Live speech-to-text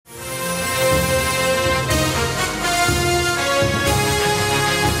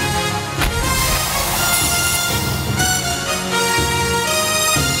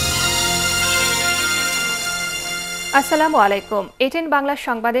আসসালামু আলাইকুম। ATN বাংলা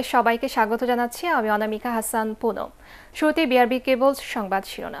সংবাদে সবাইকে স্বাগত জানাচ্ছি। আমি অনামিকা হাসান পুনম। শুরুতে বিআরবি কেবলস সংবাদ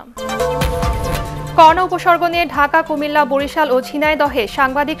শিরোনাম। করোনা উপসর্গ নিয়ে ঢাকা, কুমিল্লা, বরিশাল ও ঝিনাইদহে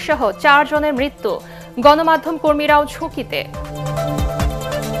সাংবাদিক সহ 4 জনের মৃত্যু। গণমাধ্যম কর্মীরাও ঝুঁকিতে।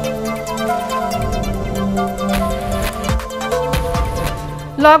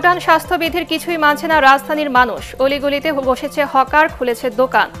 লকডাউন স্বাস্থ্যবিধির কিছুই মানছে না রাজধানীর মানুষ। অলিগলিতে বসেছে হকার, খুলেছে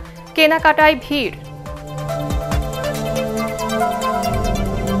দোকান, কেনাকাটায় ভিড়।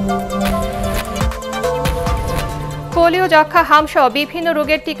 পোলিও, যক্ষ্মা, হামসহ বিভিন্ন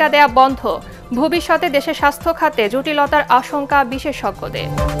রোগের টিকা দেয়া বন্ধ। ভবিষ্যতে দেশের স্বাস্থ্য খাতে জটিলতার আশঙ্কা বিশেষজ্ঞদের।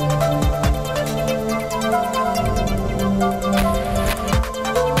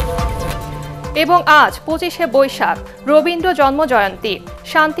 এবং আজ 25শে বৈশাখ, রবীন্দ্র জন্মজয়ন্তী।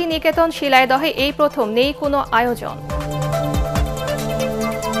 শান্তিনিকেতন শিলাইদহে এই প্রথম নেই কোনো আয়োজন।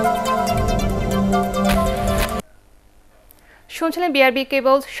 শুনছিলেন বিআরবি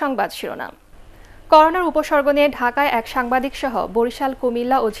কেবলস সংবাদ শিরোনাম। করোনার উপসর্গ নিয়ে ঢাকায় এক সাংবাদিক সহ বরিশাল,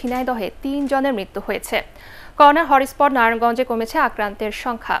 কুমিল্লা ও ঝিনাইদহে 3 জনের মৃত্যু হয়েছে। করোনার হটস্পট নারায়ণগঞ্জে কমেছে আক্রান্তের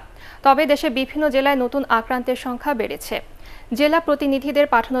সংখ্যা, তবে দেশের বিভিন্ন জেলায় নতুন আক্রান্তের সংখ্যা বেড়েছে। জেলা প্রতিনিধিদের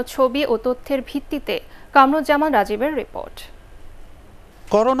পাঠানো ছবি ও তথ্যের ভিত্তিতে কামরুজ্জামান রাজীবের রিপোর্ট।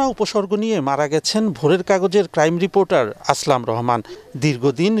 করোনা উপসর্গ নিয়ে মারা গেছেন ভোরের কাগজের ক্রাইম রিপোর্টার আসলাম রহমান।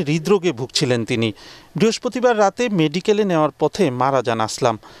 দীর্ঘদিন হৃদরোগে ভুগছিলেন তিনি। বৃহস্পতিবার রাতে মেডিকেলে নেওয়ার পথে মারা যান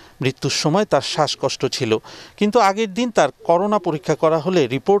আসলাম। মৃত্যুর সময় তার শ্বাসকষ্ট ছিল, কিন্তু আগের দিন তার করোনা পরীক্ষা করা হলে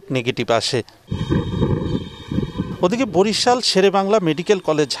রিপোর্ট নেগেটিভ আসে। ওদিকে বরিশাল শেরেবাংলা মেডিকেল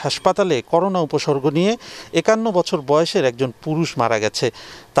কলেজ হাসপাতালে করোনা উপসর্গ নিয়ে 51 বছর বয়সের একজন পুরুষ মারা গেছে।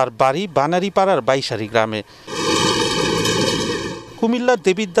 তার বাড়ি বানারীপাড়ার বাইশারি গ্রামে। কুমিল্লার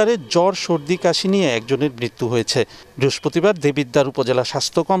দেবিদ্বারে জ্বর, সর্দি, কাশি নিয়ে একজনের মৃত্যু হয়েছে। বৃহস্পতিবার দেবিদ্বার উপজেলা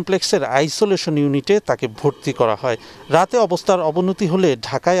স্বাস্থ্য কমপ্লেক্সের আইসোলেশন ইউনিটে তাকে ভর্তি করা হয়। রাতে অবস্থার অবনতি হলে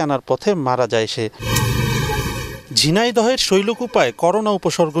ঢাকায় আনার পথে মারা যায় সে। ঝিনাইদহের শৈলকুপায় করোনা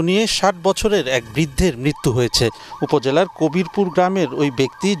উপসর্গ নিয়ে 60 বছরের এক বৃদ্ধের মৃত্যু হয়েছে। উপজেলার কবিরপুর গ্রামের ওই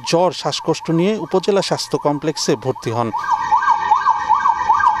ব্যক্তি জ্বর, শ্বাসকষ্ট নিয়ে উপজেলা স্বাস্থ্য কমপ্লেক্সে ভর্তি হন।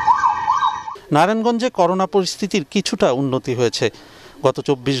 নারায়ণগঞ্জে করোনা পরিস্থিতির কিছুটা উন্নতি হয়েছে। গত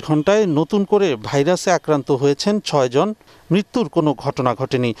 24 ঘন্টায় নতুন করে ভাইরাসে আক্রান্ত হয়েছেন 6 জন। মৃত্যুর কোনো ঘটনা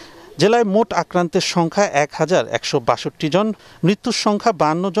ঘটেনি। জেলায় মোট আক্রান্তের সংখ্যা 1162 জন। মৃত্যুর সংখ্যা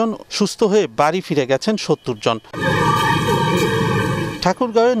 52 জন। সুস্থ হয়ে বাড়ি ফিরে গেছেন 70 জন।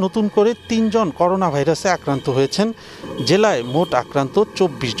 ঠাকুরগাঁওয়ে নতুন করে 3 জন করোনা ভাইরাসে আক্রান্ত হয়েছেন। জেলায় মোট আক্রান্ত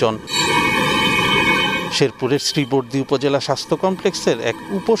 24 জন। শেরপুরের শ্রীবর্দী উপজেলা স্বাস্থ্য কমপ্লেক্সের এক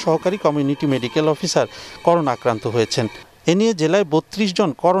উপসহকারী কমিউনিটি মেডিকেল অফিসার করোনা আক্রান্ত হয়েছেন। এ নিয়ে জেলায় 32 জন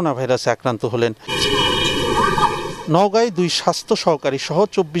করোনা ভাইরাসে আক্রান্ত হলেন। নওগাঁয় 2 স্বাস্থ্য সহকারী সহ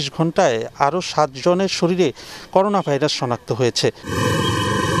 24 ঘন্টায় আরও 7 জনের শরীরে করোনা ভাইরাস শনাক্ত হয়েছে।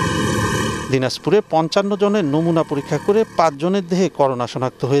 দিনাজপুরে 55 জনের নমুনা পরীক্ষা করে 5 জনের দেহে করোনা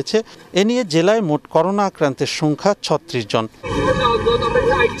শনাক্ত হয়েছে। এ নিয়ে জেলায় মোট করোনা আক্রান্তের সংখ্যা 36 জন।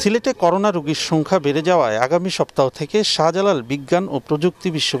 সিলেটে করোনা রোগীর সংখ্যা বেড়ে যাওয়ায় আগামী সপ্তাহ থেকে শাহজালাল বিজ্ঞান ও প্রযুক্তি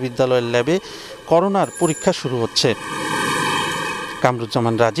বিশ্ববিদ্যালয়ের ল্যাবে করোনার পরীক্ষা শুরু হচ্ছে।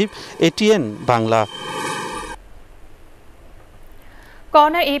 কামরুজ্জামান রাজীব, ATN বাংলা।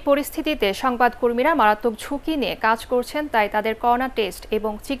 করোনার এই পরিস্থিতিতে সংবাদকর্মীরা মারাত্মক ঝুঁকি নিয়ে কাজ করছেন, তাই তাদের করোনা টেস্ট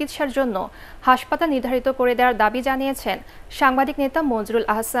এবং চিকিৎসার জন্য হাসপাতাল নির্ধারিত করে দেওয়ার দাবি জানিয়েছেন সাংবাদিক নেতা মঞ্জুরুল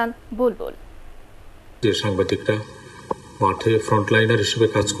আহসান বুলবুল। যে সাংবাদিকরা মাঠে ফ্রন্টলাইনার হিসেবে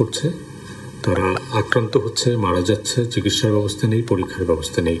কাজ করছে, তারা আক্রান্ত হচ্ছে, মারা যাচ্ছে, চিকিৎসার ব্যবস্থা নেই, পরীক্ষার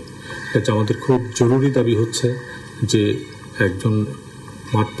ব্যবস্থা নেই। এটা আমাদের খুব জরুরি দাবি হচ্ছে যে একজন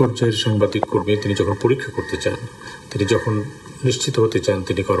মাঠ পর্যায়ের সাংবাদিক কর্মী তিনি যখন পরীক্ষা করতে চান, তিনি যখন নিশ্চিত হতে চান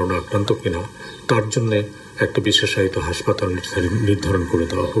তিনি করোনা আক্রান্ত কিনা, তার জন্য একটা বিশেষায়িত হাসপাতাল নির্ধারণ করে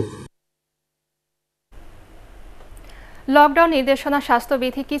দেওয়া হোক। লকডাউন নির্দেশনা,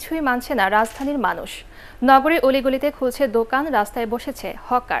 স্বাস্থ্যবিধি কিছুই মানছে না রাজধানীর মানুষ। নগরের অলিগলিতে খুলছে দোকান, রাস্তায় বসেছে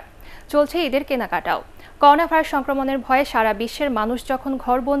হকার, চলছে ঈদের কেনাকাটাও। করোনা ভাইরাস সংক্রমণের ভয়ে সারা বিশ্বের মানুষ যখন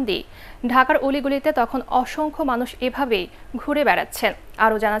ঘরবন্দি, ঢাকার অলিগলিতে তখন অসংখ্য মানুষ এভাবেই ঘুরে বেড়াচ্ছেন।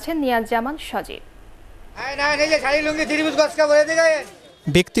 আরও জানাচ্ছেন নিয়াজ জামান সজীব।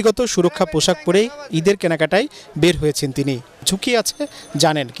 ব্যক্তিগত সুরক্ষা পোশাক পরেই ঈদের কেনাকাটায় বের হয়েছেন তিনি। ঝুঁকি আছে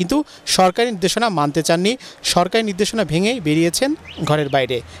জানেন, কিন্তু সরকারি নির্দেশনা মানতে চাননি। সরকারি নির্দেশনা ভেঙেই বেরিয়েছেন ঘরের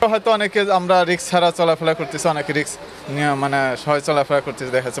বাইরে। হয়তো অনেকে আমরা রিস্ক ছাড়া চলাফেরা করতেছি, অনেকে রিস্ক মানে সবাই চলাফেরা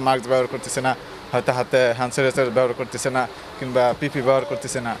করতেছে, দেখা যাচ্ছে মাস্ক ব্যবহার করতেছে না, হয়তো হাতে হ্যান্ড স্যানিটাইজার ব্যবহার করতেছে না, কিংবা পিপি ব্যবহার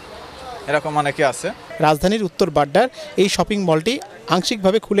করতেছে না, এরকম অনেকে আছে। রাজধানীর উত্তর বাড্ডার এই শপিং মলটি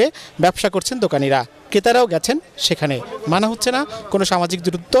আংশিকভাবে খুলে ব্যবসা করছেন দোকানিরা। ক্রেতারাও গেছেন সেখানে। মানা হচ্ছে না কোনো সামাজিক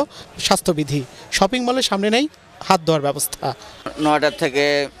দূরত্ব, স্বাস্থ্যবিধি। শপিং মলের সামনে নেই হাত ধোয়ার ব্যবস্থা। 9টা থেকে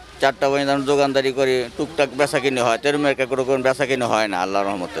 4টা পর্যন্ত দোকানদারি করি, টুকটাক বেচা কিনে হয়, তেরমের কোনো বেচা কিনে হয় না আল্লাহর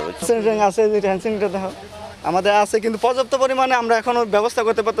রহমতে। আমাদের আছে কিন্তু পর্যাপ্ত পরিমাণে আমরা এখনো ব্যবস্থা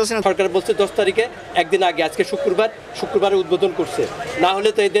করতে পারতেছি না। সরকার বলছে 10 তারিখে, একদিন আগে, আজকে শুক্রবারে উদ্বোধন করছে, না হলে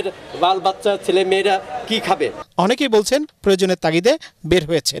তো এদের বাল বাচ্চা ছেলে মেয়েরা কি খাবে। অনেকেই বলছেন প্রয়োজনের তাগিদে বের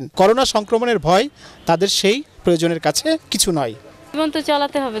হয়েছেন। করোনা সংক্রমণের ভয় তাদের সেই প্রয়োজনের কাছে কিছু নয়। জীবন তো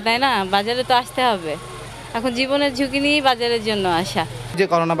চালাতে হবে, তাই না? বাজারে তো আসতে হবে। এখন জীবনের ঝুঁকি নিয়েই বাজারের জন্য আসা। যে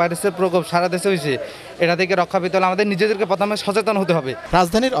করোনা ভাইরাসের প্রকোপ সারা দেশে হয়েছে, এটা থেকে রক্ষা পেতে হলে আমাদের নিজেদেরকে প্রথমে সচেতন হতে হবে।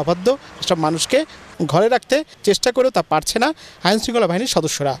 রাজধানীর অবাধ্য সব মানুষকে ঘরে রাখতে চেষ্টা করেও তা পারছে না আইন শৃঙ্খলা বাহিনীর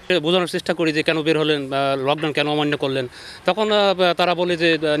সদস্যরা। বোঝানোর চেষ্টা করি যে কেন বের হলেন, লকডাউন কেন অমান্য করলেন, তখন তারা বলে যে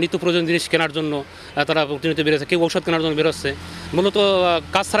নিত্য প্রয়োজন জিনিস কেনার জন্য তারা প্রতিনিয়ত বেরোচ্ছে, কেউ ঔষধ কেনার জন্য বেরোচ্ছে, মূলত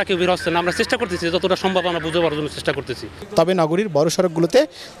কাজ ছাড়া কেউ বেরোচ্ছে না। আমরা চেষ্টা করতেছি যতটা সম্ভব আমরা বোঝাবার জন্য চেষ্টা করতেছি। তবে নগরীর বড় সড়কগুলোতে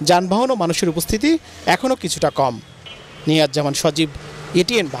যানবাহন ও মানুষের উপস্থিতি এখনও কিছুটা কম। নিয়াজ্জামান সজীব,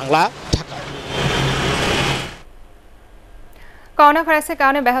 ATN বাংলা, ঢাকা। করোনা ভাইরাসের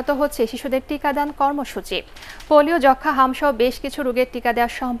কারণে ব্যাহত হচ্ছে শিশুদের টিকাদান কর্মসূচি। পোলিও, যক্ষ্মা, হামসহ বেশ কিছু রোগের টিকা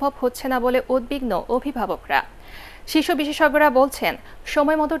দেওয়া সম্ভব হচ্ছে না বলে উদ্বিগ্ন অভিভাবকরা। শিশু বিশেষজ্ঞরা বলছেন,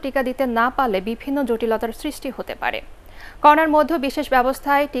 সময় মতো টিকা দিতে না পারলে বিভিন্ন জটিলতার সৃষ্টি হতে পারে। করোনার মধ্যে বিশেষ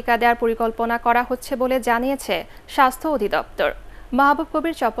ব্যবস্থায় টিকা দেওয়ার পরিকল্পনা করা হচ্ছে বলে জানিয়েছে স্বাস্থ্য অধিদপ্তর। মাহবুব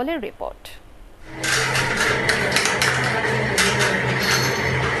কবির চপলের রিপোর্ট।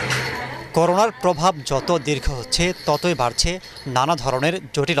 করোনার প্রভাব যত দীর্ঘ হচ্ছে ততই বাড়ছে নানা ধরনের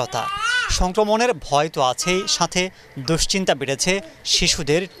জটিলতা। সংক্রমণের ভয় তো আছেই, সাথে দুশ্চিন্তা বেড়েছে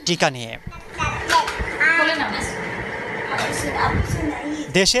শিশুদের টিকা নিয়ে।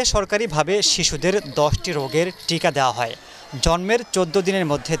 দেশে সরকারিভাবে শিশুদের 10টি রোগের টিকা দেওয়া হয়। জন্মের 14 দিনের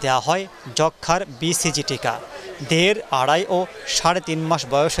মধ্যে দেওয়া হয় যক্ষ্মার BCG টিকা। 1.5, 2.5 ও 3.5 মাস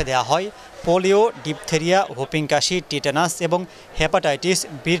বয়সে দেওয়া হয় পোলিও, ডিপথেরিয়া, হুপিং কাশি, টিটানাস এবং হেপাটাইটিস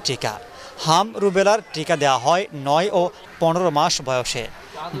বির টিকা। হাম, রুবেলার টিকা দেওয়া হয় 9 ও 15 মাস বয়সে।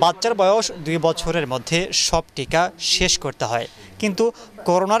 বাচ্চার বয়স 2 বছরের মধ্যে সব টিকা শেষ করতে হয়। কিন্তু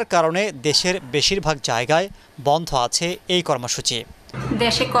করোনার কারণে দেশের বেশিরভাগ জায়গায় বন্ধ আছে এই কর্মসূচি।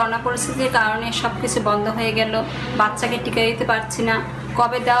 দেশে করোনা পরিস্থিতির কারণে সবকিছু বন্ধ হয়ে গেল। বাচ্চাকে টিকা দিতে পারছি না,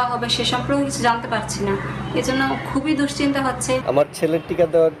 কবে দেওয়া হবে সে সম্পর্কে কিছু জানতে পারছি না। এজন্য খুবই দুশ্চিন্তা হচ্ছে। আমার ছেলের টিকা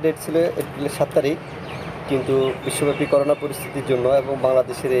দেওয়ার ডেট ছিল এপ্রিলের 7 তারিখ, কিন্তু বিশ্বব্যাপী করোনা পরিস্থিতির জন্য এবং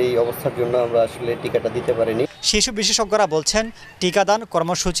বাংলাদেশের এই অবস্থার জন্য আমরা আসলে টিকাটা দিতে পারিনি। শিশু বিশেষজ্ঞরা বলছেন, টিকাদান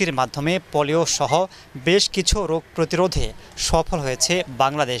কর্মসূচির মাধ্যমে পোলিও সহ বেশ কিছু রোগ প্রতিরোধে সফল হয়েছে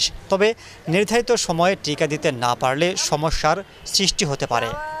বাংলাদেশ। তবে নির্ধারিত সময়ে টিকা দিতে না পারলে সমস্যার সৃষ্টি হতে পারে।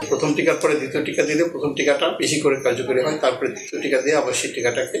 প্রথম টিকার পরে দ্বিতীয় টিকা দিলে প্রথম টিকাটা বেশি করে কার্যকরী হয়, তারপরে দ্বিতীয় টিকা দিয়ে আবার সেই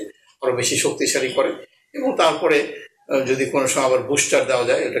টিকাটাকে আরো বেশি শক্তিশালী করে, এবং তারপরে যদি কোনো সময় আবার বুস্টার দেওয়া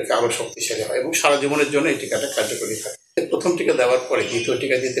যায় এটাকে আরো শক্তিশালী হয় এবং সারা জীবনের জন্য এই টিকাটা কার্যকরী হয়। প্রথম টিকা দেওয়ার পরে দ্বিতীয়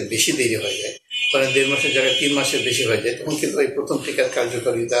টিকা দিতে বেশি দেরি হয়ে যায়, কারণ 1.5 মাসের জায়গায় 3 মাসের বেশি হয়ে যায়, তখন কিন্তু এই প্রথম টিকার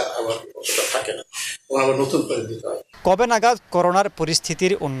কার্যকারিতা আবার অতটা থাকে না, আবার নতুন করে দিতে হয়। কবে নাগাদ করোনার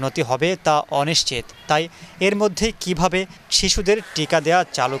পরিস্থিতির উন্নতি হবে তা অনিশ্চিত। তাই এর মধ্যে কিভাবে শিশুদের টিকা দেওয়া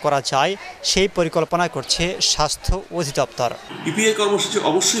চালু করা যায় সেই পরিকল্পনা করছে স্বাস্থ্য অধিদপ্তর। ইপিআই কর্মসূচি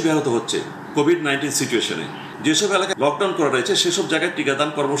অবশ্যই ব্যাহত হচ্ছে কোভিড-19 সিচুয়েশনে। যেসব এলাকায় লকডাউন করা রয়েছে সেসব জায়গায় টিকাদান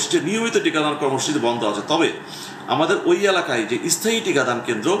কর্মসূচি, নিয়মিত টিকাদান কর্মসূচি বন্ধ আছে। তবে আমাদের ওই এলাকায় যে স্থায়ী টিকাদান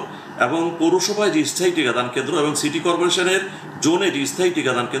কেন্দ্র এবং পৌরসভায় যে স্থায়ী টিকাদান কেন্দ্র এবং সিটি কর্পোরেশনের জোনে যে স্থায়ী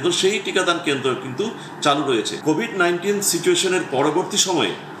টিকাদান কেন্দ্র, সেই টিকাদান কেন্দ্র কিন্তু চালু রয়েছে। কোভিড-19 সিচুয়েশনের পরবর্তী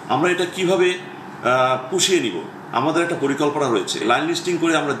সময়ে আমরা এটা কিভাবে পুষিয়ে নিব, আমাদের একটা পরিকল্পনা রয়েছে। লাইন লিস্টিং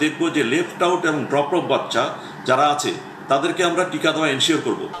করে আমরা দেখব যে লেফট আউট এবং ড্রপ আউট বাচ্চা যারা আছে তাদেরকে আমরা টিকা দেওয়া এনশিওর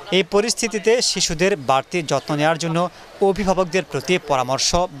করব। এই পরিস্থিতিতে শিশুদের বাড়তি যত্ন নেওয়ার জন্য অভিভাবকদের প্রতি পরামর্শ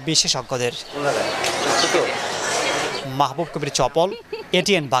বিশেষজ্ঞদের। মাহবুব কবির চপল,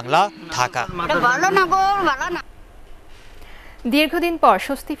 ATN বাংলা, ঢাকা। দীর্ঘদিন পর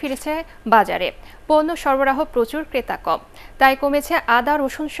স্বস্তি ফিরেছে বাজারে। পণ্য সরবরাহ প্রচুর, ক্রেতা কম, তাই কমেছে আদা,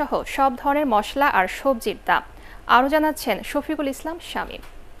 রসুন সহ সব ধরনের মশলা আর সবজির দাম। আরও জানাচ্ছেন শফিকুল ইসলাম শামীম।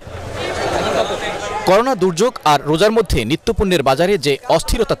 করোনা দুর্যোগ আর রোজার মধ্যে নিত্যপণ্যের বাজারে যে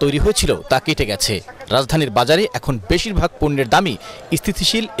অস্থিরতা তৈরি হয়েছিল তা কেটে গেছে। রাজধানীর বাজারে এখন বেশিরভাগ পণ্যের দামই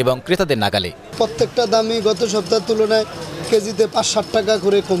স্থিতিশীল এবং ক্রেতাদের নাগালে। প্রত্যেকটা দামই গত সপ্তাহের তুলনায় কেজিতে ৫-৭ টাকা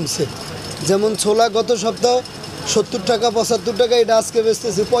করে কমছে। যেমন ছোলা গত সপ্তাহ 70 টাকা 75 টাকা, এটা আজকে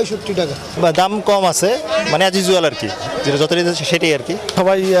বেচতেছি 65 টাকা। দাম কম আছে, মানে অ্যাজ ইউজুয়াল আর কি, যেটা যত সেটাই আর কি।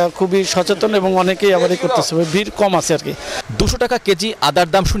 সবাই খুবই সচেতন এবং অনেকেই আবারই করতেছে, ভিড় কম আছে আর কি। 200 টাকা কেজি আদার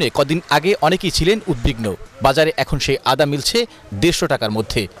দাম শুনে কদিন আগে অনেকেই ছিলেন উদ্বিগ্ন। বাজারে এখন সেই আদা মিলছে 150 টাকার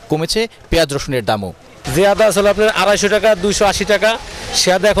মধ্যে। কমেছে পেঁয়াজ রসুনের দামও। যে আদা আসলে আপনার 250 টাকা 280 টাকা, সে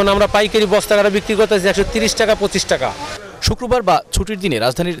আদা এখন আমরা পাইকারি বস্তা করে বিক্রি করতেছি 130 টাকা 25 টাকা। শুক্রবার বা ছুটির দিনে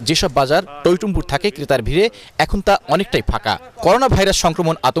রাজধানীর যেসব বাজার টইটুম্বুর থাকে ক্রেতার ভিড়ে, এখন তা অনেকটাই ফাঁকা। করোনা ভাইরাস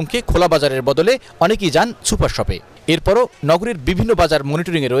সংক্রমণ আতঙ্কে খোলা বাজারের বদলে অনেকেই যান সুপার শপে। এরপরও নগরীর বিভিন্ন বাজার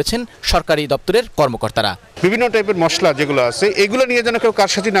মনিটরিংয়ে রয়েছেন সরকারি দপ্তরের কর্মকর্তারা। বিভিন্ন টাইপের মশলা যেগুলো আছে এগুলো নিয়ে যেন কেউ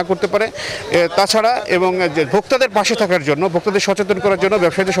কারসাজি না করতে পারে। তাছাড়া এবং ভোক্তাদের পাশে থাকার জন্য, ভোক্তাদের সচেতন করার জন্য,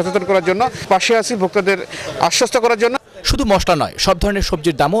 ব্যবসায়ীদের সচেতন করার জন্য পাশে আছি, ভোক্তাদের আশ্বস্ত করার জন্য। শুধু মশলা নয়, সব ধরনের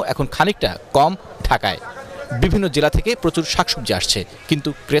সবজির দামও এখন খানিকটা কম ঢাকায়। বিভিন্ন জেলা থেকে প্রচুর শাকসবজি আসছে, কিন্তু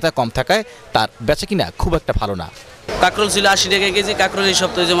ক্রেতা কম থাকায় তার বেচাকিনা খুব একটা ভালো না। কাঁকরোল ছিল 80 টাকা কেজি, কাঁকরোল এই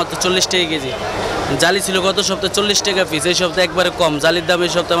সপ্তাহে যে মাত্র 40 টাকা কেজি। জালি ছিল গত সপ্তাহে 40 টাকা পিস, এই সপ্তাহে একবারে কম। জালির দাম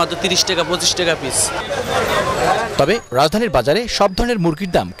এই সপ্তাহে মাত্র 30 টাকা 25 টাকা পিস। তবে রাজধানীর বাজারে সব ধরনের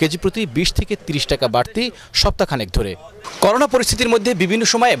মুরগির দাম কেজি প্রতি 20 থেকে 30 টাকা বাড়তি সপ্তাহখানেক ধরে। করোনা পরিস্থিতির মধ্যে বিভিন্ন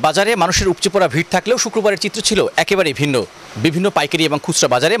সময়ে বাজারে মানুষের উপচে পড়া ভিড় থাকলেও শুক্রবারের চিত্র ছিল একেবারেই ভিন্ন। বিভিন্ন পাইকারি এবং খুচরা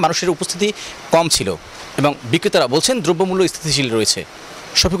বাজারে মানুষের উপস্থিতি কম ছিল এবং বিক্রেতারা বলছেন দ্রব্যমূল্য স্থিতিশীল রয়েছে।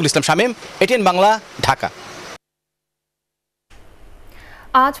 শফিকুল ইসলাম শামীম, ATN বাংলা, ঢাকা।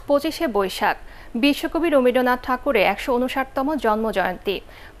 আজ 25শে বৈশাখ, বিশ্বকবি রবীন্দ্রনাথ ঠাকুরের 159তম জন্মজয়ন্তী।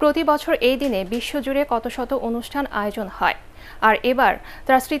 প্রতি বছর এই দিনে বিশ্বজুড়ে কত শত অনুষ্ঠান আয়োজন হয়। আর এবার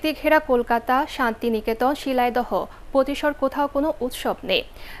তার স্মৃতি ঘেরা কলকাতা, শান্তিনিকেতন, শিলাইদহ, প্রতিসর কোথাও কোনো উৎসব নেই।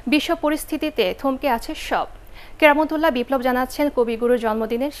 বিশ্ব পরিস্থিতিতে থমকে আছে সব। কেরামতুল্লাহ বিপ্লব জানাচ্ছেন কবিগুরুর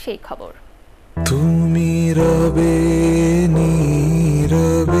জন্মদিনের সেই খবর।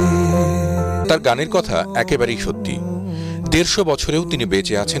 তার গানের কথা একেবারেই সত্যি। 150 বছরেও তিনি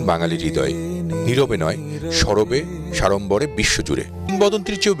বেঁচে আছেন বাঙালির হৃদয়ে, নীরবে নয়, সরবে, সাড়ম্বরে, বিশ্বজুড়ে।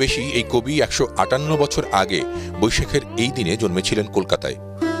 কিংবদন্তির চেয়েও বেশি এই কবি 158 বছর আগে বৈশাখের এই দিনে জন্মেছিলেন কলকাতায়,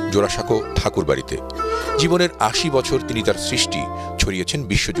 জোড়াসাঁকো ঠাকুর বাড়িতে। জীবনের 80 বছর তিনি তার সৃষ্টি ছড়িয়েছেন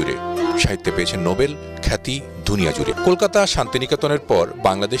বিশ্বজুড়ে। সাহিত্যে পেয়েছেন নোবেল, খ্যাতি দুনিয়া জুড়ে। কলকাতা, শান্তিনিকেতনের পর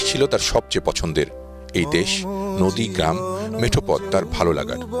বাংলাদেশ ছিল তার সবচেয়ে পছন্দের। এই দেশ, নদী, গ্রাম, মেঠোপথ তার ভালো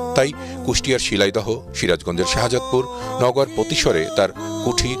লাগার। তাই কুষ্টিয়ার শিলাইদহ, সিরাজগঞ্জের শাহজাদপুর, নগর প্রতিসরে তার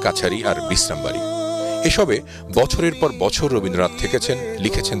কুঠি, কাছারি আর বিশ্রামবাড়ি। এসবে বছরের পর বছর রবীন্দ্রনাথ থেকেছেন,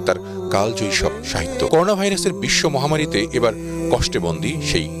 লিখেছেন তার কালজয়ী সব সাহিত্য। করোনা ভাইরাসের বিশ্ব মহামারীতে এবার কষ্টে বন্দী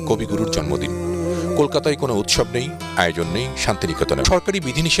সেই কবিগুরুর জন্মদিন। কলকাতায় কোনো উৎসব নেই, আয়োজন নেই শান্তিনিকেতনে। সরকারি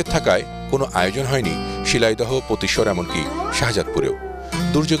বিধিনিষেধ থাকায় কোনো আয়োজন হয়নি শিলাইদহ, প্রতিসর, এমনকি শাহজাদপুরেও।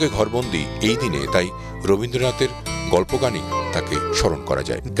 দুর্যোগে ঘরবন্দি এই দিনে তাই রবীন্দ্রনাথের গল্পগানই তাকে স্মরণ করা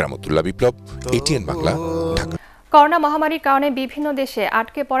যায়। গ্রামতুল্লাহ বিপ্লব, ATN বাংলা, ঢাকা। করোনা মহামারীর কারণে বিভিন্ন দেশে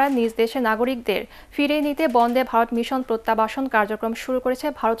আটকে পড়া নিজ দেশের নাগরিকদের ফিরিয়ে নিতে বন্দে ভারত মিশন প্রত্যাবাসন কার্যক্রম শুরু করেছে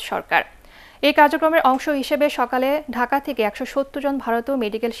ভারত সরকার। এই কার্যক্রমের অংশ হিসেবে সকালে ঢাকা থেকে 170 জন ভারতীয়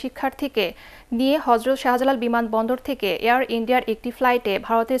মেডিকেল শিক্ষার্থীকে নিয়ে হযরত শাহজালাল বিমানবন্দর থেকে এয়ার ইন্ডিয়ার একটি ফ্লাইটে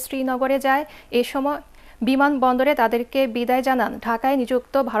ভারতের শ্রীনগরে যায়। এ সময় বিমানবন্দরে তাদেরকে বিদায় জানান ঢাকায়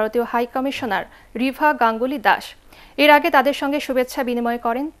নিযুক্ত ভারতীয় হাই কমিশনার রিভা গাঙ্গুলি দাস। এর আগে তাদের সঙ্গে শুভেচ্ছা বিনিময়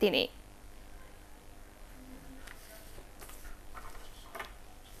করেন তিনি।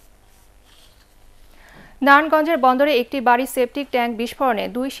 নারায়ণগঞ্জের বন্দরে একটি বাড়ির সেপটিক ট্যাঙ্ক বিস্ফোরণে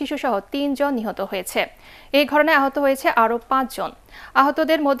 2 শিশুসহ 3 জন নিহত হয়েছে। এই ঘটনায় আহত হয়েছে আরও 5 জন।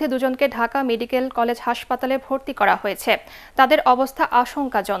 আহতদের মধ্যে 2 জনকে ঢাকা মেডিকেল কলেজ হাসপাতালে ভর্তি করা হয়েছে। তাদের অবস্থা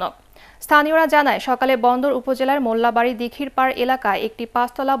আশঙ্কাজনক। স্থানীয়রা জানায়, সকালে বন্দর উপজেলার মোল্লাবাড়ি দিঘির পাড় এলাকায় একটি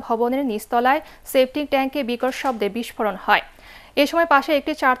 5তলা ভবনের নিচতলায় সেপটিক ট্যাঙ্কে বিকট শব্দে বিস্ফোরণ হয়। এ সময় পাশে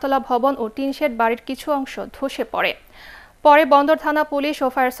একটি 4তলা ভবন ও টিন শেড বাড়ির কিছু অংশ ধসে পড়ে। পরে বন্দর থানা পুলিশ ও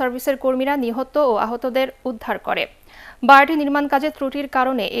ফায়ার সার্ভিসের কর্মীরা নিহত ও আহতদের উদ্ধার করে। বাড়িটি নির্মাণ কাজের ত্রুটির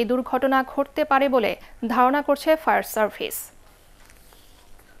কারণে এই দুর্ঘটনা ঘটতে পারে বলে ধারণা করছে ফায়ার সার্ভিস।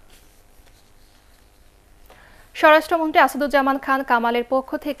 স্বরাষ্ট্রমন্ত্রী আসাদুজ্জামান খান কামালের পক্ষ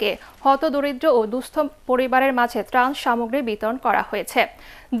থেকে হতদরিদ্র ও দুস্থ পরিবারের মাঝে ত্রাণ সামগ্রী বিতরণ করা হয়েছে।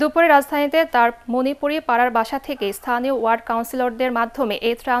 দুপুরে রাজধানীতে তার মণিপুরি পাড়ার বাসা থেকে স্থানীয় ওয়ার্ড কাউন্সিলরদের মাধ্যমে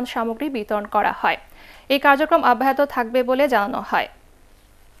এই ত্রাণ সামগ্রী বিতরণ করা হয়। এই কার্যক্রম অব্যাহত থাকবে বলে জানানো হয়।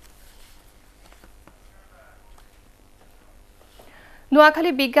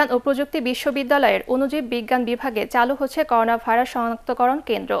 নোয়াখালী বিজ্ঞান ও প্রযুক্তি বিশ্ববিদ্যালয়ের অণুজীব বিজ্ঞান বিভাগে চালু হচ্ছে করোনা ভাইরাস শনাক্তকরণ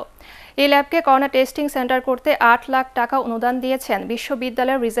কেন্দ্র। এই ল্যাবকে করোনা টেস্টিং সেন্টার করতে ৮ লাখ টাকা অনুদান দিয়েছেন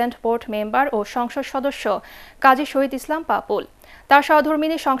বিশ্ববিদ্যালয়ের রিজেন্ট বোর্ড মেম্বার ও সংসদ সদস্য কাজী শহীদ ইসলাম পাপুল। তার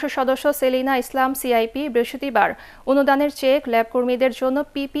সহধর্মিণী সংসদ সদস্য সেলিনা ইসলাম সিআইপি বৃহস্পতিবার অনুদানের চেক ল্যাবকর্মীদের জন্য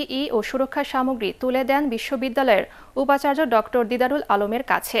পিপিই ও সুরক্ষা সামগ্রী তুলে দেন বিশ্ববিদ্যালয়ের উপাচার্য ডক্টর দিদারুল আলমের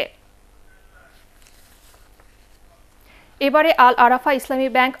কাছে। এবারে আল আরাফা ইসলামী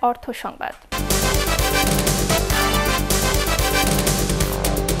ব্যাংক অর্থ সংবাদ।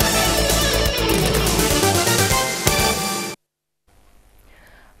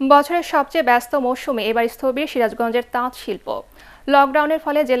 বছরের সবচেয়ে ব্যস্ত মৌসুমে এবার স্থবির সিরাজগঞ্জের তাঁত শিল্প। লকডাউনের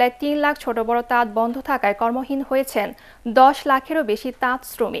ফলে জেলায় ৩ লাখ ছোট বড় তাঁত বন্ধ থাকায় কর্মহীন হয়েছেন ১০ লাখেরও বেশি তাঁত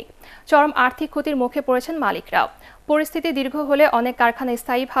শ্রমিক। চরম আর্থিক ক্ষতির মুখে পড়েছেন মালিকরাও। পরিস্থিতি দীর্ঘ হলে অনেক কারখানা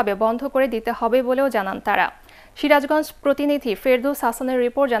স্থায়ীভাবে বন্ধ করে দিতে হবে বলেও জানান তারা। সিরাজগঞ্জ প্রতিনিধি ফেরদৌস হাসানের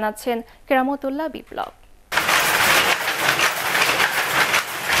রিপোর্ট জানাচ্ছেন কেরামতুল্লাহ বিপ্লব।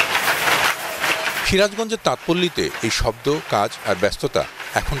 সিরাজগঞ্জের তাঁতপল্লীতে এই শব্দ, কাজ আর ব্যস্ততা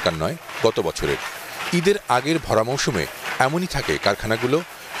এখনকার নয়, গত বছরের। ঈদের আগের ভরা মৌসুমে এমনই থাকে কারখানাগুলো,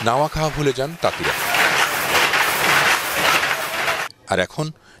 নাওয়া খাওয়া ভুলে যান তাঁতিরা। আর এখন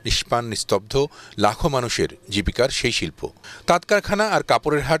নিষ্পান নিস্তব্ধ লাখো মানুষের জীবিকার সেই শিল্প। তাঁত কারখানা আর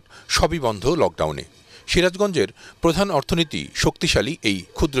কাপড়ের হাট সবই বন্ধ লকডাউনে। সিরাজগঞ্জের প্রধান অর্থনীতি শক্তিশালী এই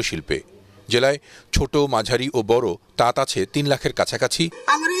ক্ষুদ্র শিল্পে। জেলায় ছোট, মাঝারি ও বড় তাঁত আছে ৩ লাখের কাছাকাছি।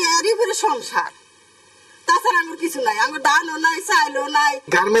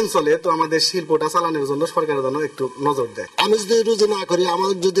 গার্মেন্টস চলে তো আমাদের শিল্পটা চালানোর জন্য সরকারের জন্য একটু নজর দেয়। আমি যদি রুজি না করি,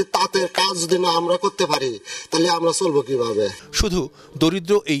 আমাদের যদি তাঁতের কাজ যদি না আমরা করতে পারি, তাহলে আমরা চলবো কিভাবে? শুধু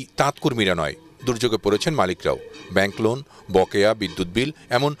দরিদ্র এই তাঁত কর্মীরা নয়, দুর্যোগে পড়েছেন মালিকরাও। ব্যাংক লোন, বকেয়া, বিদ্যুৎ বিল,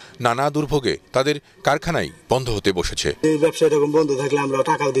 এমন নানা দুর্ভোগে তাদের কারখানাই বন্ধ হতে বসেছে। এই ব্যবসা এরকম বন্ধ থাকলে আমরা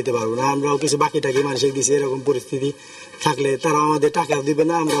টাকাও দিতে পারবো না। আমরাও কিছু বাকি টাকা মানুষের দিচ্ছি, এরকম পরিস্থিতি থাকলে তারা আমাদের টাকা দিবে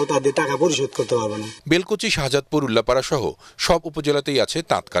না, আমরাও তাদের টাকা পরিশোধ করতে পারবো না। বেলকুচি, শাহজাদপুর, উল্লাপাড়া সহ সব উপজেলাতেই আছে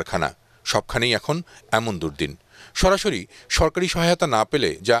তাঁত কারখানা। সবখানেই এখন এমন দুর্দিন। সরাসরি সরকারি সহায়তা না পেলে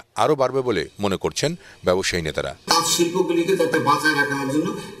যা আরো বাড়বে বলে মনে করছেন ব্যবসায়ী নেতারা। তাঁত শিল্পগুলিকে যাতে বাঁচায় রাখার জন্য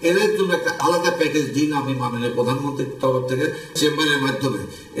এদের জন্য একটা আলাদা প্যাকেজ দিন। আমি মাননীয় প্রধানমন্ত্রীর তরফ থেকে চেম্বারের মাধ্যমে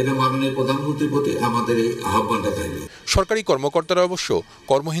এটা মাননীয় প্রধানমন্ত্রীর প্রতি আমাদের এই আহ্বানটা থাকবে। সরকারি কর্মকর্তারা অবশ্য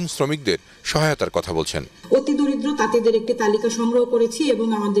কর্মহীন শ্রমিকদের সহায়তার কথা বলছেন। অতি দরিদ্র তাঁতিদের একটি তালিকা সংগ্রহ করেছি এবং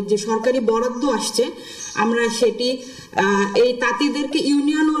আমাদের যে সরকারি বরাদ্দ আসছে আমরা সেটি এই তাঁতিদেরকে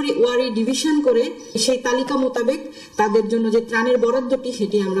ইউনিয়ন ওয়ারি ডিভিশন করে সেই তালিকা মোতাবেক তাদের জন্য যে ত্রাণের বরাদ্দটি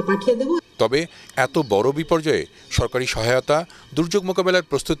সেটি আমরা পাঠিয়ে দেব। তবে এত বড় বিপর্যয়ে সরকারি সহায়তা, দুর্যোগ মোকাবেলার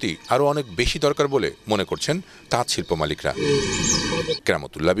প্রস্তুতি আরও অনেক বেশি দরকার বলে মনে করছেন তাঁত শিল্প মালিকরা।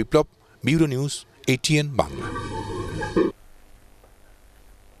 কেরামতুল্লাহ বিপ্লব, ব্যুরো নিউজ, ATN বাংলা।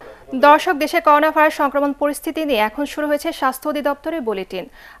 দর্শক, দেশে করোনা ভাইরাস সংক্রমণ পরিস্থিতি নিয়ে এখন শুরু হয়েছে স্বাস্থ্য অধিদপ্তরের বুলেটিন।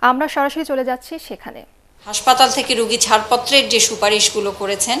 আমরা সরাসরি চলে যাচ্ছি সেখানে। হাসপাতাল থেকে রোগী ছাড়পত্রের যে সুপারিশগুলো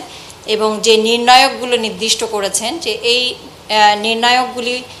করেছেন এবং যে নির্ণায়কগুলো নির্দিষ্ট করেছেন, যে এই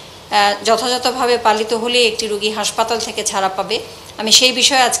নির্ণায়কগুলি যথাযথভাবে পালিত হলে একটি রোগী হাসপাতাল থেকে ছাড়া পাবে, আমি সেই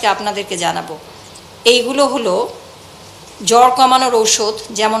বিষয়ে আজকে আপনাদেরকে জানাবো। এইগুলো হলো জ্বর কমানোর ঔষধ,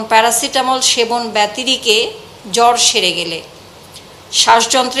 যেমন প্যারাসিটামল সেবন ব্যতিরিকে জ্বর সেরে গেলে,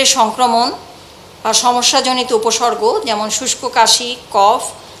 শ্বাসযন্ত্রের সংক্রমণ বা সমস্যাজনিত উপসর্গ যেমন শুষ্ক কাশি, কফ,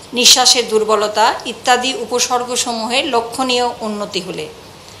 নিঃশ্বাসের দুর্বলতা ইত্যাদি উপসর্গসমূহের লক্ষণীয় উন্নতি হলে,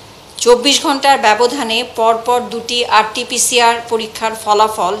 24 ঘন্টার ব্যবধানে পরপর 2টি RT-PCR পরীক্ষার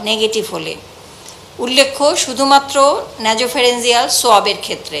ফলাফল নেগেটিভ হলে, উল্লেখ্য শুধুমাত্র ন্যাজোফেরেঞ্জিয়াল সোয়াবের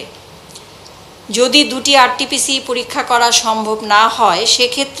ক্ষেত্রে। যদি 2টি RT-PCR পরীক্ষা করা সম্ভব না হয়,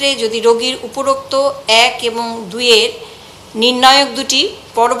 সেক্ষেত্রে যদি রোগীর উপরোক্ত 1 এবং 2-এর নির্ণায়ক দুটি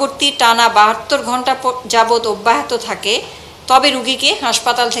পরবর্তী টানা 72 ঘন্টা যাবৎ অব্যাহত থাকে, তবে রোগীকে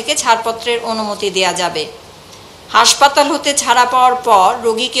হাসপাতাল থেকে ছাড়পত্রের অনুমতি দেয়া যাবে। হাসপাতাল হতে ছাড়া পাওয়ার পর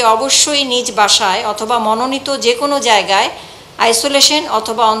রোগীকে অবশ্যই নিজ বাসায় অথবা মনোনীত যে কোনো জায়গায় আইসোলেশন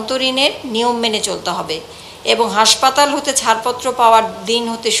অথবা অন্তরীণের নিয়ম মেনে চলতে হবে এবং হাসপাতাল হতে ছাড়পত্র পাওয়ার দিন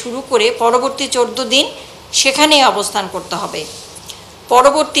হতে শুরু করে পরবর্তী 14 দিন সেখানেই অবস্থান করতে হবে।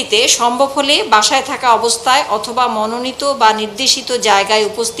 পরবর্তীতে সম্ভব হলে বাসায় থাকা অবস্থায় অথবা মনোনীত বা নির্দেশিত জায়গায়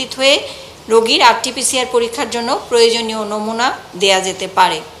উপস্থিত হয়ে রোগীর RT-PCR পরীক্ষার জন্য প্রয়োজনীয় নমুনা দেয়া যেতে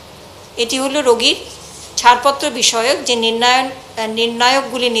পারে। এটি হলো রোগীর ছাড়পত্র বিষয়ক যে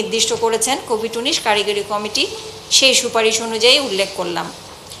নির্ণায়কগুলি নির্দিষ্ট করেছেন কোভিড-19 কারিগরি কমিটি, সেই সুপারিশ অনুযায়ী উল্লেখ করলাম।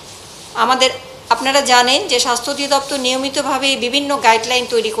 আপনারা জানেন যে স্বাস্থ্য অধিদপ্তর নিয়মিতভাবে বিভিন্ন গাইডলাইন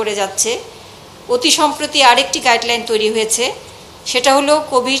তৈরি করে যাচ্ছে। অতি সম্প্রতি আরেকটি গাইডলাইন তৈরি হয়েছে, সেটা হলো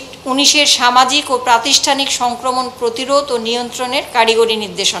কোভিড-19 সামাজিক ও প্রাতিষ্ঠানিক সংক্রমণ প্রতিরোধ ও নিয়ন্ত্রণের কারিগরি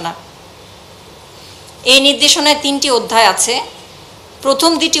নির্দেশনা। এই নির্দেশনায় 3টি অধ্যায় আছে।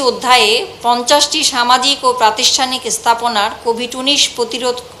 প্রথম 2টি অধ্যায়ে 50টি সামাজিক ও প্রাতিষ্ঠানিক স্থাপনার কোভিড-19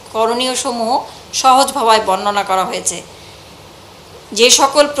 প্রতিরোধ করণীয় সমূহ সহজ ভাষায় বর্ণনা করা হয়েছে। যে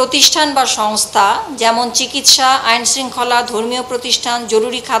সকল প্রতিষ্ঠান বা সংস্থা যেমন চিকিৎসা, আইন শৃঙ্খলা, ধর্মীয় প্রতিষ্ঠান,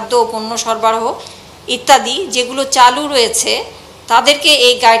 জরুরি খাদ্য ও পণ্য সরবরাহ ইত্যাদি যেগুলো চালু রয়েছে তাদেরকে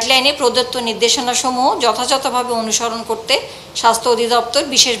এই গাইডলাইনে প্রদত্ত নির্দেশনাসমূহ যথাযথভাবে অনুসরণ করতে স্বাস্থ্য অধিদপ্তর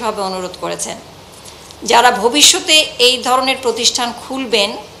বিশেষভাবে অনুরোধ করেছেন। যারা ভবিষ্যতে এই ধরনের প্রতিষ্ঠান খুলবেন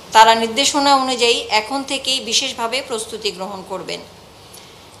তারা নির্দেশনা অনুযায়ী এখন থেকেই বিশেষভাবে প্রস্তুতি গ্রহণ করবেন।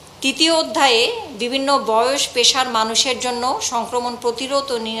 তৃতীয় অধ্যায়ে বিভিন্ন বয়স পেশার মানুষের জন্য সংক্রমণ প্রতিরোধ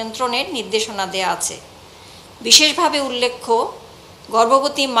ও নিয়ন্ত্রণের নির্দেশনা দেওয়া আছে। বিশেষভাবে উল্লেখ্য,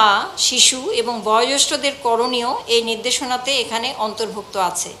 গর্ভবতী মা, শিশু এবং বয়োজ্যেষ্ঠদের করণীয় এই নির্দেশনাতে এখানে অন্তর্ভুক্ত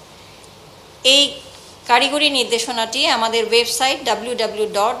আছে। এই কারিগরি নির্দেশনাটি আমাদের ওয়েবসাইট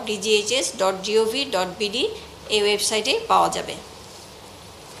www.dghs.gov.bd এই ওয়েবসাইটে পাওয়া যাবে।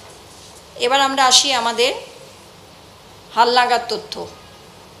 এবার আমরা আসি আমাদের হালনাগাদ তথ্য।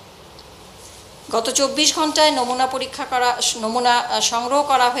 গত 24 ঘন্টায় নমুনা সংগ্রহ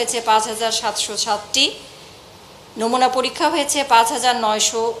করা হয়েছে 5707টি, নমুনা পরীক্ষা হয়েছে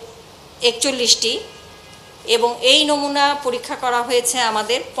 5941টি এবং এই নমুনা পরীক্ষা করা হয়েছে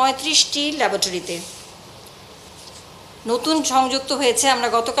আমাদের 35টি ল্যাবরেটরিতে। নতুন সংযুক্ত হয়েছে, আমরা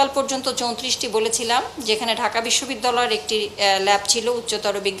গতকাল পর্যন্ত 34টি বলেছিলাম, যেখানে ঢাকা বিশ্ববিদ্যালয়ের একটি ল্যাব ছিল,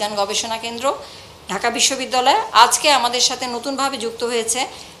 উচ্চতর বিজ্ঞান গবেষণা কেন্দ্র ঢাকা বিশ্ববিদ্যালয়। আজকে আমাদের সাথে নতুনভাবে যুক্ত হয়েছে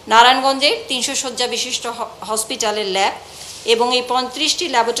নারায়ণগঞ্জের 300 শয্যা বিশিষ্ট হসপিটালের ল্যাব এবং এই 35টি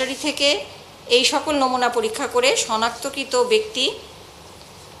ল্যাবরেটরি থেকে এই সকল নমুনা পরীক্ষা করে শনাক্তকৃত ব্যক্তি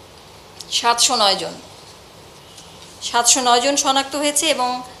 709 জন শনাক্ত হয়েছে এবং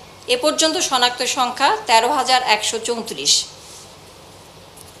এ পর্যন্ত শনাক্ত সংখ্যা 13,134।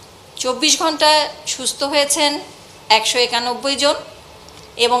 24 ঘন্টায় সুস্থ হয়েছেন 191 জন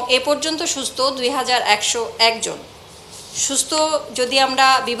এবং এ পর্যন্ত সুস্থ 2101 জন। সুস্থ যদি আমরা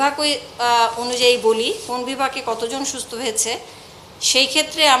বিভাগ অনুযায়ী বলি কোন বিভাগে কতজন সুস্থ হয়েছে, সেই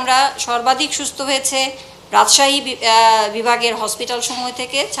ক্ষেত্রে আমরা সর্বাধিক সুস্থ হয়েছে রাজশাহী বিভাগের হসপিটালসমূহ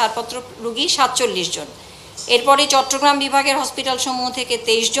থেকে ছাড়পত্র রোগী 47 জন। এরপরে চট্টগ্রাম বিভাগের হসপিটালসমূহ থেকে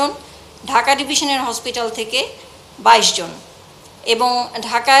 23 জন, ঢাকা ডিভিশনের হসপিটাল থেকে 22 জন এবং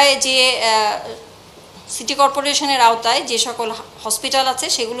ঢাকায় যে সিটি কর্পোরেশনের আওতায় যে সকল হসপিটাল আছে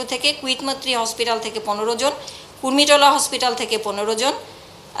সেগুলো থেকে কুইতমৈত্রী হসপিটাল থেকে 15 জন, কুর্মিটোলা হসপিটাল থেকে 15 জন,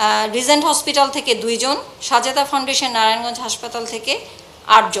 রিজেন্ট হসপিটাল থেকে 2 জন, সাজেদা ফাউন্ডেশন নারায়ণগঞ্জ হাসপাতাল থেকে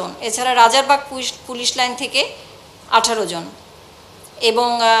 8 জন, এছাড়া রাজারবাগ পুলিশ লাইন থেকে 18 জন এবং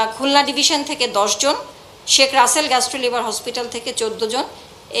খুলনা ডিভিশন থেকে 10 জন, শেখ রাসেল গ্যাস্ট্রোলিভার হসপিটাল থেকে 14 জন।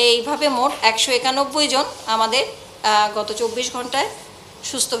 এইভাবে মোট 191 জন আমাদের গত 24 ঘন্টায়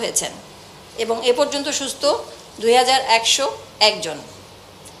সুস্থ হয়েছেন এবং এ পর্যন্ত সুস্থ 2101 জন।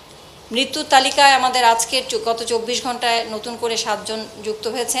 মৃত্যুর তালিকায় আমাদের আজকে গত 24 ঘন্টায় নতুন করে 7 জন যুক্ত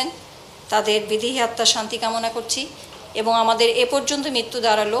হয়েছেন, তাদের বিদেহী আত্মার শান্তি কামনা করছি এবং আমাদের এ পর্যন্ত মৃত্যু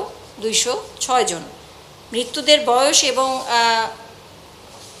দাঁড়ালো 206 জন। মৃত্যুদের বয়স এবং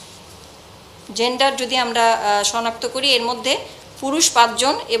জেন্ডার যদি আমরা শনাক্ত করি, এর মধ্যে পুরুষ 5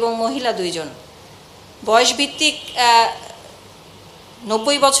 জন এবং মহিলা 2 জন। বয়সভিত্তিক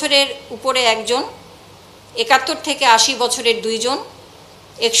 90 বছরের উপরে 1 জন, 71 থেকে 80 বছরের 2 জন,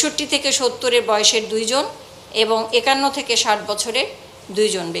 61 থেকে 70 বয়সের 2 জন এবং 51 থেকে 60 বছরের 2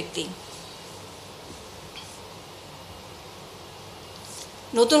 জন ব্যক্তি।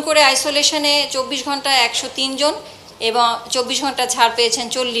 নতুন করে আইসোলেশনে 24 ঘন্টায় 103 জন এবং 24 ঘন্টা ছাড় পেয়েছেন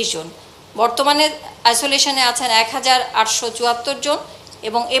 40 জন। বর্তমানে আইসোলেশনে আছেন 1874 জন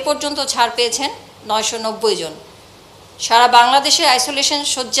এবং এ পর্যন্ত ছাড় পেয়েছেন 990 জন। সারা বাংলাদেশে আইসোলেশন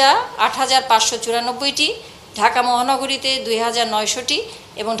শয্যা 8594টি, ঢাকা মহানগরীতে 2900টি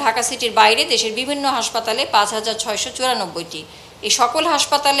এবং ঢাকা সিটির বাইরে দেশের বিভিন্ন হাসপাতালে 5694টি। এই সকল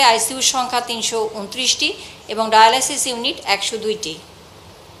হাসপাতালে আইসিইউর সংখ্যা 329টি এবং ডায়ালাইসিস ইউনিট 102টি।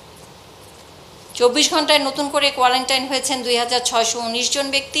 24 ঘন্টায় নতুন করে কোয়ারেন্টাইন হয়েছেন 2619 জন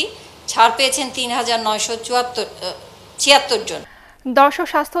ব্যক্তি, ছাড় পেয়েছেন 3976 জন। দর্শক,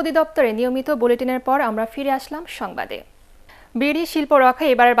 স্বাস্থ্য অধিদপ্তরে নিয়মিত বুলেটিনের পর আমরা ফিরে আসলাম সংবাদে। বিড়ি শিল্প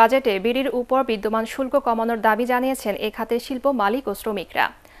রক্ষায় এবারের বাজেটে বিড়ির উপর বিদ্যমান শুল্ক কমানোর দাবি জানিয়েছেন এ খাতের শিল্প মালিক ও শ্রমিকরা।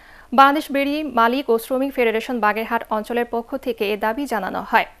 বাংলাদেশ বেড়ি মালিক ও শ্রমিক ফেডারেশন বাগেরহাট অঞ্চলের পক্ষ থেকে এ দাবি জানানো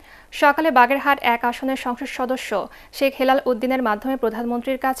হয়। সকালে বাগেরহাট 1 আসনের সংসদ সদস্য শেখ হেলাল উদ্দিনের মাধ্যমে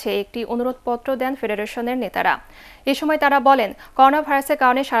প্রধানমন্ত্রীর কাছে একটি অনুরোধপত্র দেন ফেডারেশনের নেতারা। এ সময় তারা বলেন, করোনা ভাইরাসের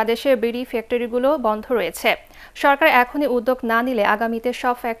কারণে সারা দেশে বিড়ি ফ্যাক্টরিগুলো বন্ধ রয়েছে। সরকার এখনই উদ্যোগ না নিলে আগামীতে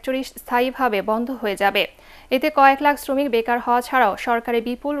সব ফ্যাক্টরি স্থায়ীভাবে বন্ধ হয়ে যাবে। এতে কয়েক লাখ শ্রমিক বেকার হওয়া ছাড়াও সরকারের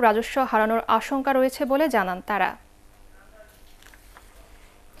বিপুল রাজস্ব হারানোর আশঙ্কা রয়েছে বলে জানান তারা।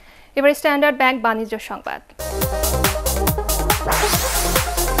 এবার স্ট্যান্ডার্ড ব্যাংক বাণিজ্য সংবাদ।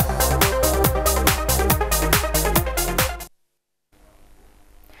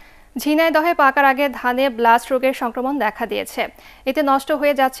 ঝিনাইদহে পাকার আগে ধানে ব্লাস্ট রোগের সংক্রমণ দেখা দিয়েছে। এতে নষ্ট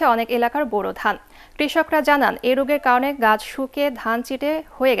হয়ে যাচ্ছে অনেক এলাকার বোরো ধান। কৃষকরা জানান, এই রোগের কারণে গাছ শুকিয়ে ধান চিটে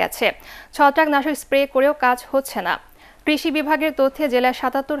হয়ে গেছে। ছত্রাকনাশক স্প্রে করেও কাজ হচ্ছে না। কৃষি বিভাগের তথ্যে জেলার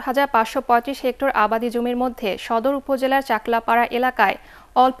 ৭৭,৫৩৫ হেক্টর আবাদি জমির মধ্যে সদর উপজেলার চাকলাপাড়া এলাকায়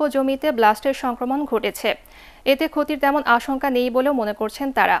অল্প জমিতে ব্লাস্টের সংক্রমণ ঘটেছে। এতে ক্ষতির তেমন আশঙ্কা নেই বলেও মনে করছেন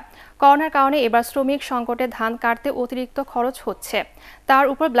তারা। করোনার কারণে এবার শ্রমিক সংকটে ধান কাটতে অতিরিক্ত খরচ হচ্ছে। তার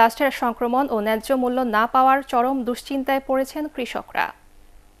উপর ব্লাস্টের সংক্রমণ ও ন্যায্য মূল্য না পাওয়ার চরম দুশ্চিন্তায় পড়েছেন কৃষকরা।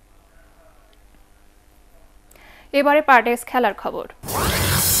 এবারে পার্টেক্স খেলার খবর।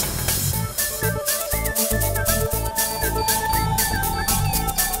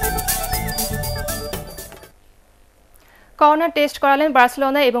 করোনা টেস্ট করালেন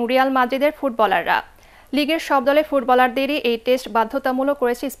বার্সেলোনা এবং রিয়াল মাদ্রিদের ফুটবলাররা। লিগের সব দলের ফুটবলারদেরই এই টেস্ট বাধ্যতামূলক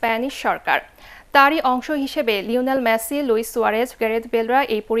করেছে স্প্যানিশ সরকার। তারই অংশ হিসেবে Lionel Messi, Luis Suarez, Gareth বেলরা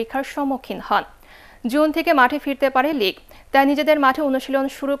এই পরীক্ষার সম্মুখীন হন। জুন থেকে মাঠে ফিরতে পারে লিগ, তাই নিজেদের মাঠে অনুশীলন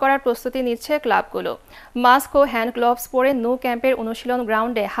শুরু করার প্রস্তুতি নিচ্ছে ক্লাবগুলো। মাস্ক ও হ্যান্ড গ্লোভস পরে নো ক্যাম্পের অনুশীলন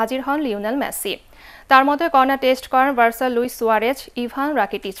গ্রাউন্ডে হাজির হন লিওনেল মেসি। তার মতো করোনা টেস্ট করেন বার্সার লুইস সুয়ারেজ, ইভান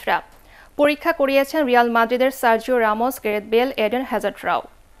রাকিটিচরা। পরীক্ষা করিয়েছেন রিয়াল মাদ্রিদের Sergio Ramos, Gareth Bale, Eden হ্যাজার্ডরাও।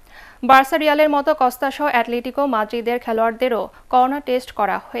 Barca রিয়ালের মতো কস্তাসহ অ্যাটলেটিকো মাদ্রিদের খেলোয়াড়দেরও করোনা টেস্ট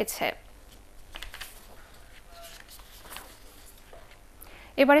করা হয়েছে।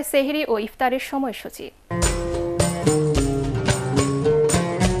 এবারে সেহরি ও ইফতারের সময়সূচি।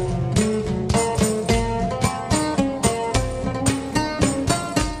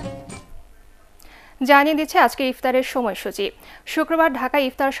 জানিয়ে দিচ্ছে আজকে ইফতারের সময়সূচি। শুক্রবার ঢাকায়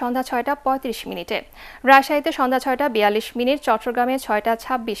ইফতার সন্ধ্যা ৬টা ৩৫ মিনিটে, রাজশাহীতে সন্ধ্যা ৬টা ৪২ মিনিট, চট্টগ্রামে ৬টা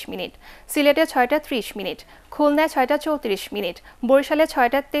 ২৬ মিনিট, সিলেটে ৬টা ৩০ মিনিট, খুলনায় ৬টা ৩৪ মিনিট, বরিশালে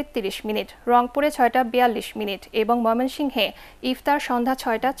 ৬টা ৩৩ মিনিট, রংপুরে ৬টা ৪২ মিনিট এবং ময়মনসিংহে ইফতার সন্ধ্যা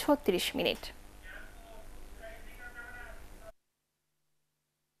 ৬টা ৩৬ মিনিট।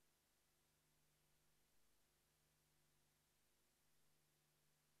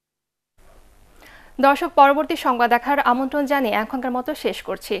 দর্শক, পরবর্তী সংবাদ দেখার আমন্ত্রণ জানিয়ে এখনকার মতো শেষ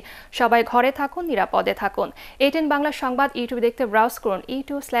করছি। সবাই ঘরে থাকুন, নিরাপদে থাকুন। ATN বাংলা সংবাদ ইউটিউবে দেখতে ব্রাউজ করুন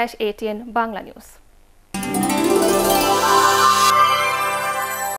youtube/ATN Bangla News।